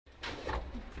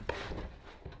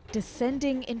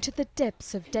descending into the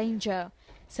depths of danger.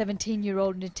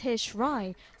 17-year-old Nitesh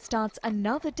Rai starts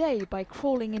another day by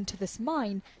crawling into this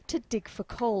mine to dig for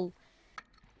coal.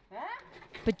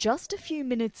 But just a few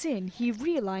minutes in, he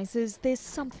realizes there's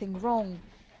something wrong.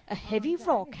 A heavy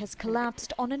rock has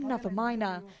collapsed on another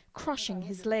miner, crushing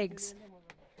his legs.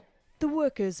 The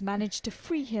workers manage to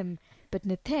free him, but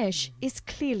Nitesh is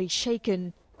clearly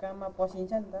shaken.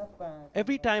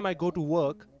 Every time I go to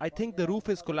work, I think the roof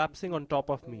is collapsing on top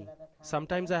of me.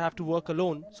 Sometimes I have to work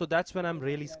alone, so that's when I'm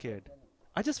really scared.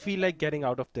 I just feel like getting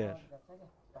out of there.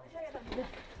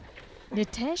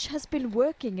 Nitesh has been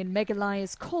working in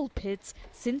Meghalaya's coal pits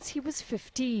since he was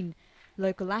 15.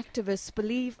 Local activists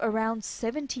believe around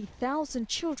 70,000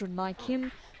 children like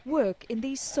him work in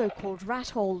these so-called rat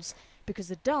holes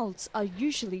because adults are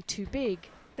usually too big.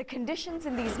 The conditions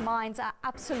in these mines are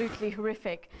absolutely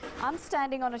horrific. I'm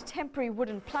standing on a temporary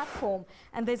wooden platform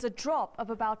and there's a drop of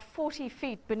about 40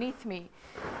 feet beneath me.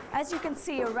 As you can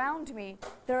see around me,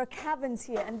 there are caverns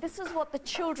here, and this is what the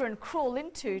children crawl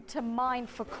into to mine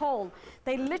for coal.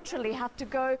 They literally have to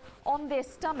go on their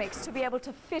stomachs to be able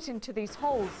to fit into these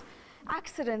holes.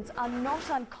 Accidents are not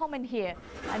uncommon here,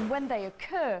 and when they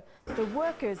occur, the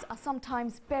workers are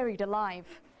sometimes buried alive.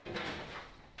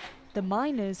 The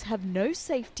miners have no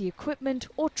safety equipment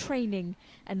or training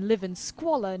and live in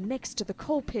squalor next to the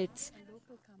coal pits.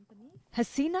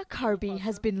 Hasina Karbi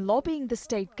has been lobbying the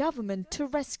state government to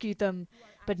rescue them,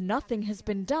 but nothing has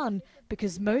been done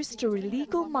because most are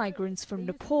illegal migrants from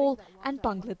Nepal and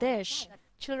Bangladesh.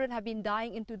 Children have been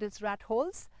dying into these rat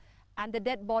holes, and the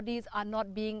dead bodies are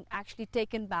not being actually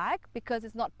taken back because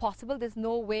it's not possible. There's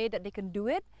no way that they can do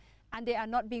it, and they are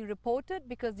not being reported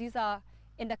because these are,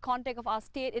 in the context of our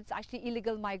state, it's actually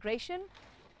illegal migration.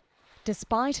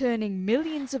 Despite earning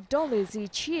millions of dollars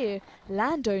each year,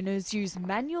 landowners use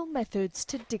manual methods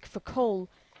to dig for coal.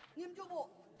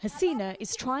 Hasina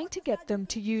is trying to get them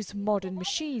to use modern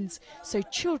machines so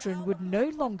children would no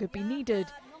longer be needed.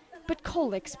 But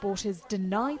coal exporters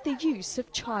deny the use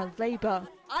of child labour.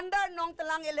 Under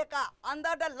Nongtalang Eleka, under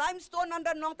the limestone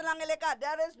under Nongtalang Eleka,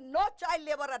 there is no child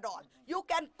labour at all. You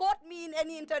can quote me in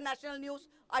any international news,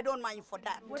 I don't mind for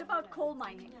that. What about coal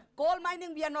mining? Coal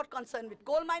mining, we are not concerned with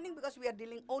coal mining because we are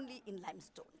dealing only in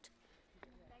limestone.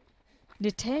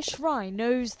 Nitesh Rai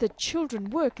knows that children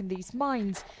work in these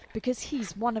mines because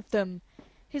he's one of them.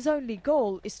 His only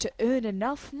goal is to earn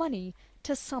enough money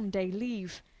to someday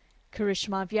leave.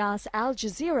 Karishma, Vyas,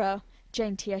 Jazeera,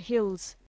 Jaintia Hills.